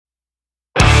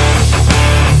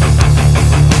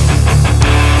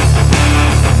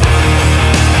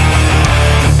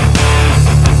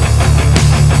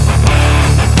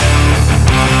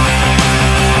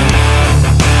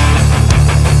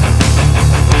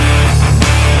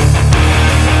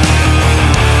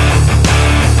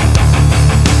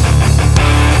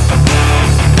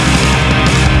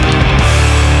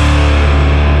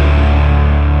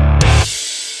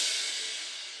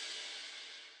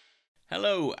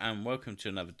and welcome to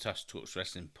another Tusk Talks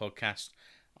Wrestling podcast.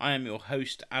 I am your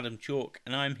host, Adam Chalk,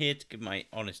 and I'm here to give my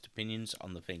honest opinions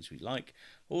on the things we like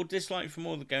or dislike from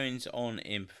all the goings on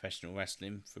in professional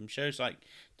wrestling, from shows like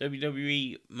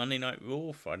WWE, Monday Night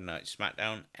Raw, Friday Night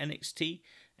SmackDown, NXT,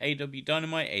 AEW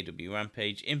Dynamite, AEW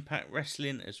Rampage, Impact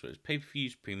Wrestling, as well as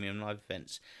pay-per-views, premium live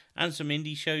events, and some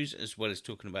indie shows, as well as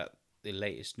talking about the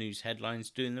latest news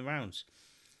headlines doing the rounds.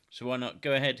 So why not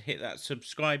go ahead, hit that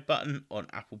subscribe button on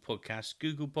Apple Podcasts,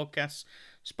 Google Podcasts,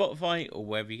 Spotify, or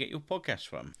wherever you get your podcasts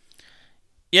from.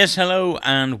 Yes, hello,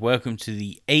 and welcome to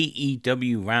the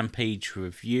AEW Rampage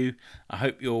review. I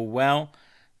hope you're well.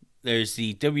 There's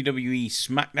the WWE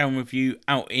SmackDown review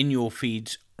out in your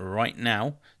feeds right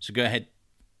now. So go ahead,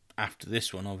 after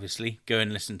this one, obviously, go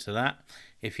and listen to that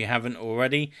if you haven't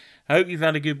already. I hope you've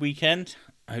had a good weekend.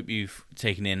 I hope you've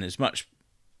taken in as much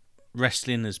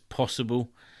wrestling as possible.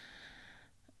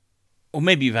 Or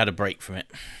maybe you've had a break from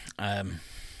it.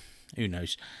 Who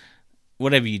knows?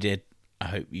 Whatever you did, I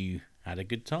hope you had a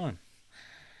good time.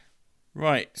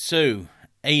 Right, so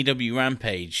AEW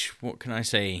Rampage. What can I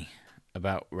say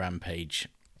about Rampage?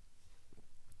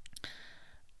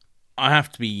 I have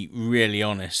to be really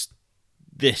honest.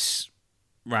 This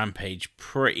Rampage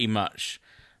pretty much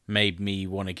made me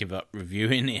want to give up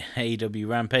reviewing AEW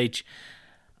Rampage.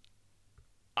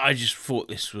 I just thought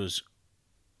this was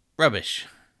rubbish.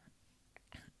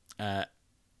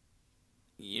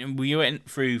 We went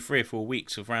through 3 or 4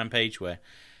 weeks of Rampage where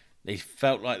they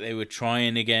felt like they were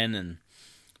trying again, and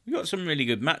we got some really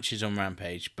good matches on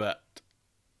Rampage, but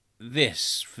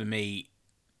this, for me,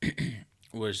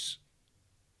 was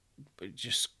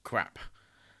just crap.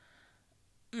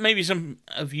 Maybe some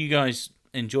of you guys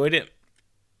enjoyed it.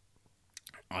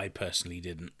 I personally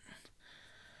didn't.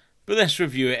 But let's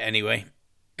review it anyway.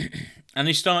 And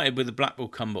they started with the Blackpool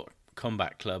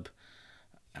Combat Club.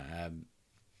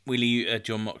 Wheeler Yuta,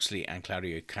 Jon Moxley and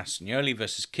Claudio Castagnoli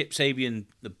versus Kip Sabian,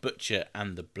 the Butcher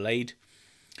and the Blade.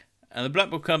 And the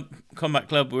Blackpool Combat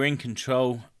Club were in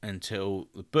control until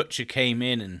the Butcher came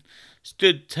in and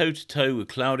stood toe-to-toe with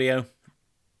Claudio.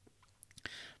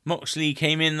 Moxley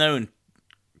came in though and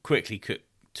quickly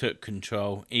took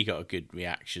control. He got a good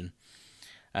reaction.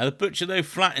 The Butcher though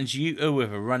flattens Yuta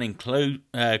with a running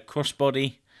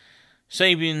crossbody.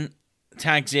 Sabian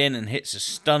tags in and hits a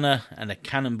stunner and a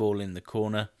cannonball in the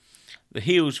corner. The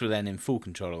heels were then in full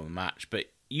control of the match, but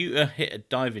Yuta hit a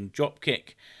diving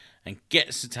dropkick and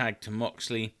gets the tag to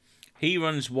Moxley. He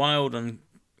runs wild on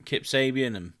Kip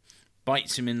Sabian and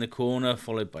bites him in the corner,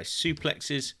 followed by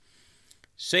suplexes.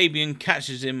 Sabian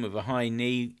catches him with a high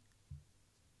knee.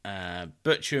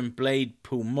 Butcher and Blade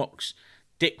pull Mox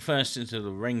dick first into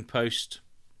the ring post.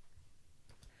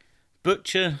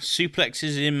 Butcher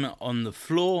suplexes him on the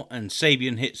floor and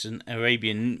Sabian hits an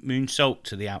Arabian moonsault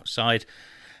to the outside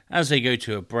as they go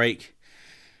to a break.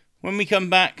 When we come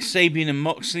back, Sabian and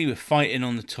Moxley were fighting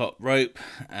on the top rope.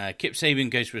 Kip Sabian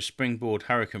goes for a springboard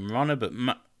Hurricane Runner, but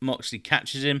Moxley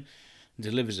catches him and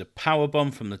delivers a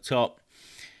powerbomb from the top.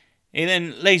 He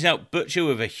then lays out Butcher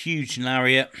with a huge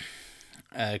lariat.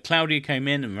 Claudio came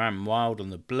in and ran wild on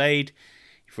the Blade.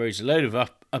 He throws a load of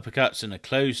uppercuts and a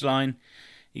clothesline.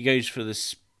 He goes for the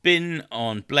spin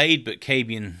on Blade, but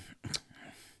Sabian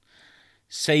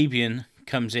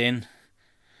comes in.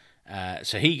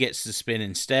 So he gets the spin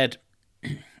instead.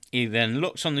 He then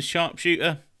locks on the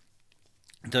sharpshooter.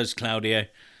 Does Claudio.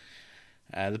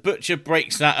 The Butcher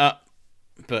breaks that up,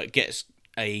 but gets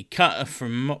a cutter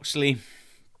from Moxley.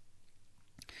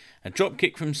 A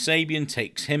dropkick from Sabian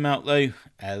takes him out though.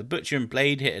 The Butcher and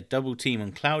Blade hit a double team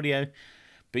on Claudio,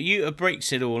 but Yuta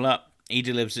breaks it all up. He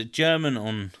delivers a German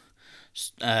on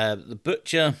the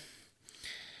Butcher.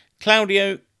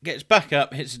 Claudio gets back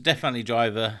up, hits a Death Valley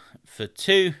Driver for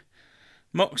 2.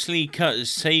 Moxley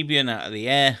cuts Sabian out of the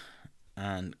air,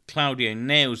 and Claudio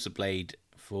nails the Blade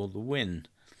for the win.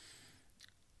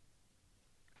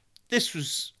 This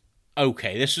was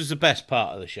okay. This was the best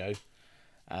part of the show,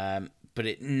 but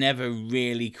it never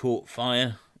really caught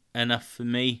fire enough for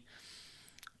me.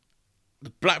 The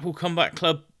Blackpool Combat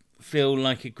Club feel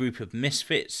like a group of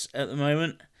misfits at the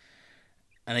moment,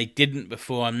 and they didn't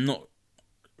before. I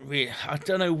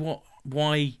don't know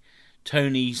why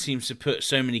Tony seems to put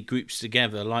so many groups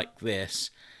together like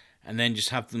this and then just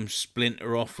have them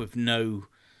splinter off with no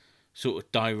sort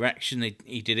of direction.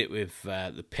 He did it with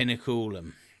the Pinnacle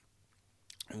and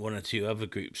one or two other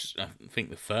groups. I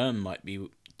think the Firm might be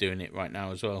doing it right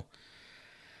now as well.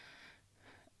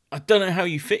 I don't know how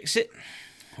you fix it,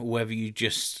 or whether you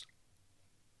just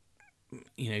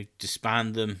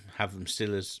disband them, have them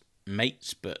still as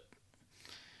mates, but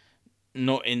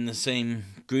not in the same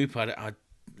group. I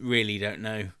really don't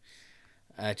know.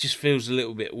 Just feels a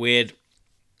little bit weird.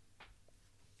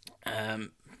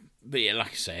 But yeah,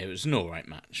 like I say, it was an alright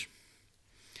match.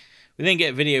 We then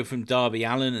get a video from Darby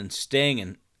Allin and Sting,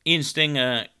 and Ian Sting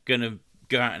are going to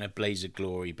go out in a blaze of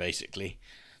glory, basically.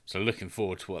 So looking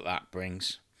forward to what that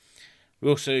brings. We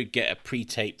also get a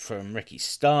pre-tape from Ricky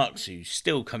Starks, who's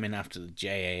still coming after the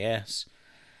JAS.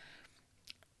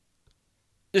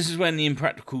 This is when the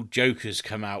Impractical Jokers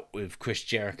come out with Chris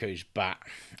Jericho's bat.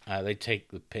 They take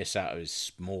the piss out of his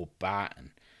small bat, and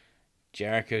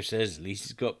Jericho says, at least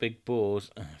he's got big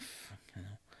balls.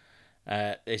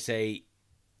 They say,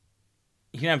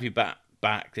 you can have your bat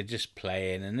back, they're just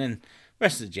playing, and then the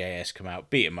rest of the JS come out,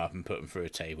 beat him up and put him through a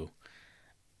table.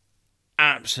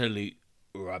 Absolute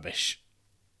rubbish.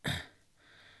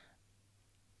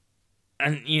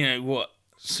 And you know what?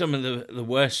 Some of the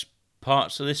worst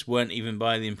parts of this weren't even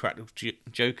by the Impractical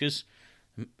Jokers.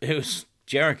 It was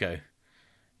Jericho.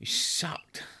 He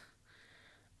sucked.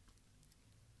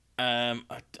 I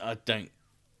don't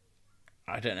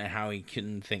know how he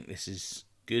can think this is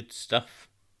good stuff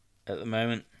at the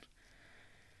moment.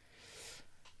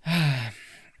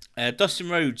 Dustin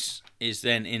Rhodes is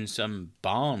then in some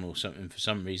barn or something for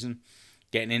some reason,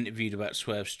 getting interviewed about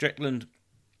Swerve Strickland.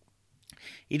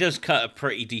 He does cut a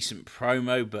pretty decent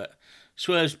promo, but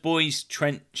Swerve's boys,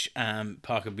 Trench and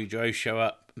Parker Boudreaux, show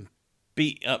up and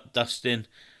beat up Dustin.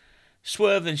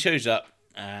 Swerve then shows up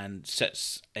and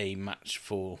sets a match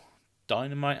for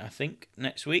Dynamite, I think,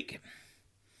 next week.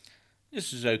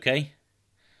 This was okay.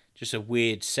 Just a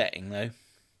weird setting, though.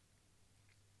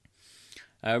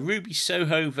 Ruby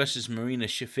Soho versus Marina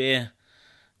Shafir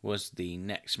was the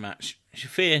next match.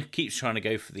 Shafir keeps trying to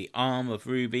go for the arm of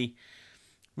Ruby.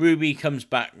 Ruby comes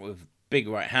back with big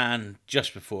right hand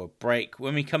just before a break.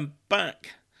 When we come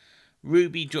back,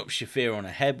 Ruby drops Shafir on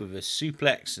her head with a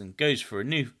suplex and goes for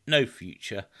a no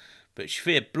future, but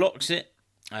Shafir blocks it.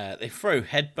 They throw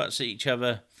headbutts at each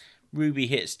other. Ruby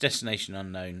hits Destination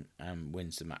Unknown and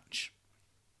wins the match.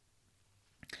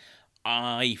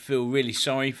 I feel really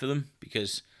sorry for them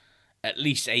because at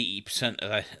least 80%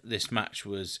 of this match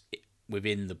was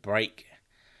within the break.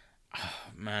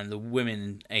 Oh, man, the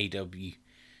women in AEW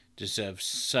deserve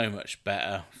so much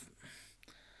better.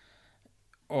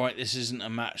 Alright, this isn't a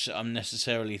match that I'm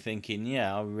necessarily thinking,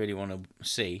 yeah, I really want to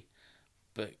see.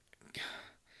 But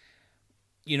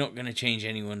you're not going to change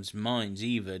anyone's minds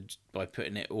either by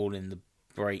putting it all in the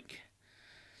break.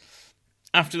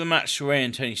 After the match, Sarray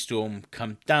and Tony Storm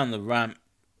come down the ramp,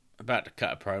 about to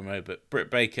cut a promo, but Britt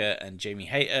Baker and Jamie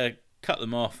Hayter cut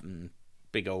them off and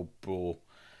big old brawl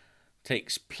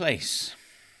takes place.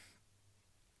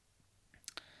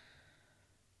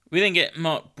 We then get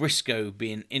Mark Briscoe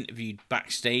being interviewed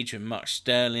backstage when Mark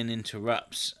Sterling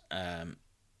interrupts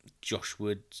Josh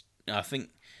Wood. I think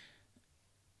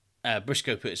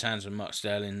Briscoe put his hands on Mark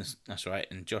Sterling, that's right,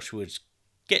 and Josh Woods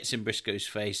gets in Briscoe's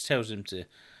face, tells him to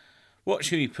watch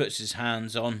who he puts his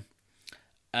hands on.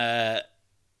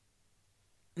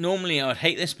 Normally I'd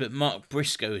hate this, but Mark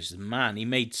Briscoe is the man. He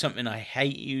made something I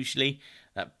hate usually,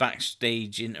 that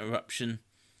backstage interruption,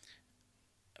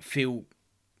 feel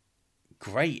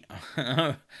great.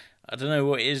 I don't know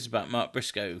what it is about Mark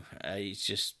Briscoe. He's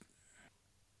just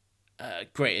a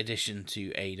great addition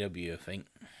to AEW, I think.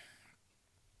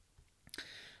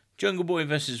 Jungle Boy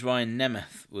versus Ryan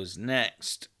Nemeth was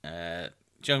next.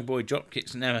 Jungle Boy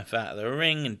dropkicks Nemeth out of the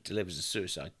ring and delivers a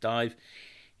suicide dive.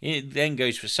 He then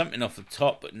goes for something off the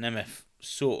top, but Nemeth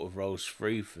sort of rolls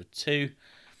through for two.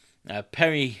 Jack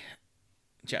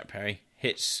Perry,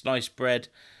 hits sliced bread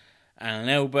and an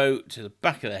elbow to the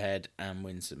back of the head and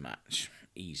wins the match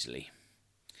easily.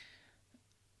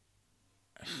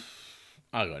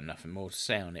 I got nothing more to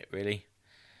say on it, really.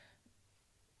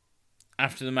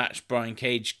 After the match, Brian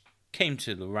Cage came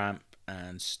to the ramp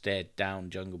and stared down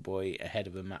Jungle Boy ahead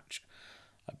of a match,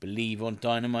 I believe, on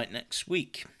Dynamite next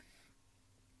week.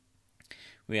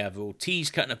 We have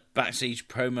Ortiz cutting a backstage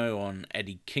promo on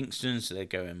Eddie Kingston, so they're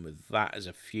going with that as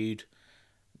a feud.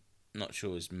 Not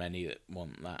sure there's many that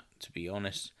want that, to be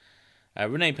honest.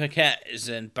 Renee Paquette is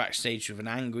then backstage with an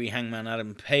angry Hangman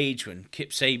Adam Page when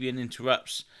Kip Sabian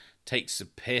interrupts, takes the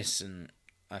piss, and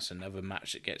that's another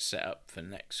match that gets set up for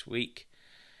next week.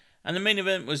 And the main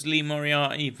event was Lee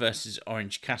Moriarty versus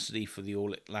Orange Cassidy for the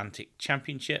All-Atlantic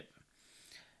Championship.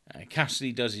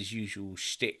 Cassidy does his usual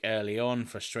shtick early on,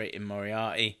 frustrating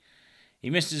Moriarty. He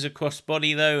misses a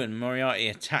crossbody though, and Moriarty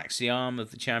attacks the arm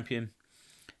of the champion.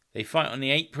 They fight on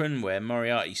the apron where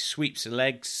Moriarty sweeps the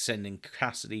legs, sending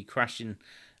Cassidy crashing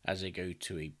as they go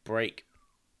to a break.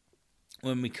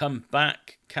 When we come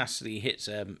back, Cassidy hits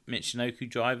a Michinoku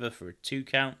driver for a 2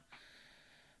 count.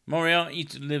 Moriarty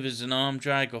delivers an arm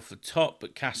drag off the top,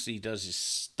 but Cassidy does his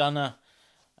stunner.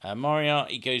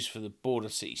 Moriarty goes for the Border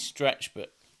City stretch,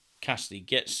 but Cassidy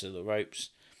gets to the ropes.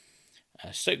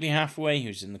 Stokely Hathaway,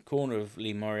 who's in the corner of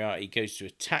Lee Moriarty, goes to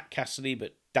attack Cassidy,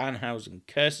 but Danhausen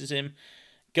curses him.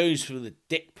 Goes for the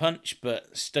dick punch,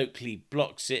 but Stokely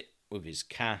blocks it with his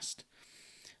cast.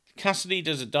 Cassidy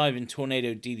does a diving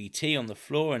tornado DDT on the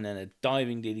floor and then a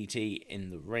diving DDT in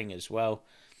the ring as well.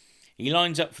 He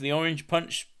lines up for the orange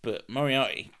punch, but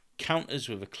Moriarty counters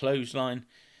with a clothesline.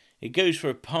 He goes for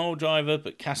a pile driver,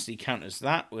 but Cassidy counters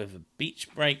that with a beach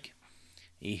break.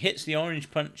 He hits the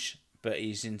orange punch, but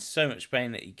he's in so much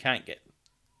pain that he can't get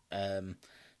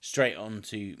straight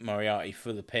onto Moriarty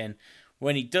for the pin.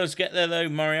 When he does get there, though,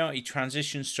 Moriarty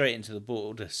transitions straight into the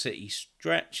Border City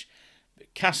stretch,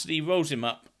 but Cassidy rolls him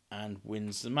up and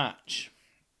wins the match.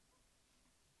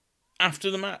 After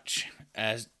the match,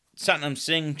 Satnam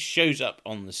Singh shows up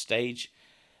on the stage,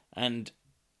 and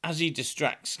as he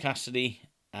distracts Cassidy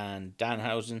and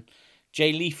Danhausen,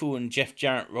 Jay Lethal and Jeff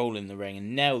Jarrett roll in the ring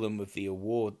and nail them with the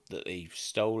award that they've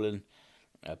stolen.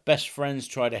 Best friends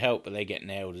try to help, but they get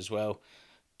nailed as well.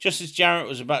 Just as Jarrett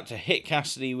was about to hit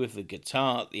Cassidy with the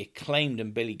guitar, the Acclaimed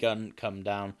and Billy Gunn come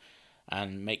down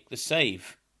and make the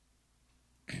save.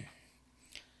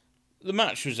 The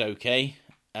match was okay.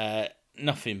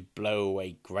 Nothing blow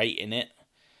away great in it.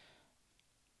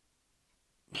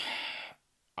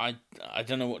 I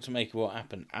don't know what to make of what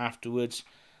happened afterwards.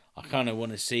 I kind of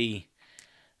want to see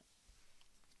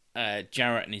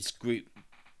Jarrett and his group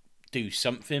do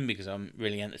something because I'm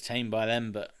really entertained by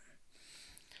them, but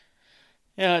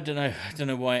yeah, I don't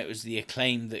know why it was the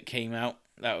Acclaim that came out.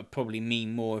 That would probably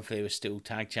mean more if they were still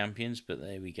tag champions, but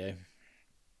there we go.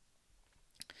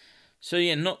 So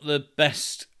yeah, not the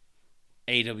best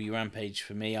AEW Rampage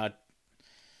for me. I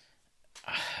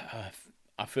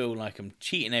feel like I'm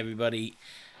cheating everybody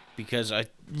because I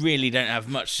really don't have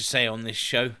much to say on this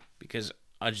show because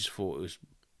I just thought it was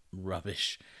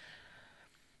rubbish.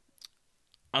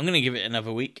 I'm going to give it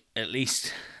another week at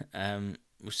least.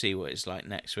 We'll see what it's like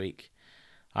next week.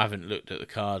 I haven't looked at the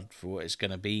card for what it's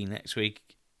going to be next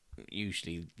week.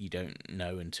 Usually you don't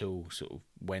know until sort of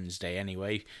Wednesday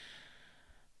anyway.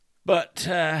 But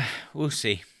we'll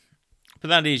see. But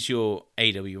that is your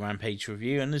AEW Rampage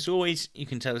review. And as always, you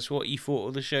can tell us what you thought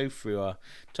of the show through our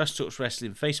Just Talks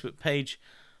Wrestling Facebook page.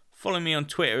 Follow me on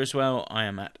Twitter as well. I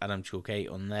am at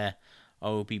AdamChalk8 on there. I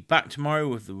will be back tomorrow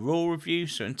with the Raw review.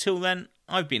 So until then,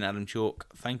 I've been Adam Chalk.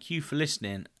 Thank you for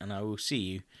listening, and I will see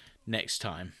you next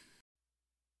time.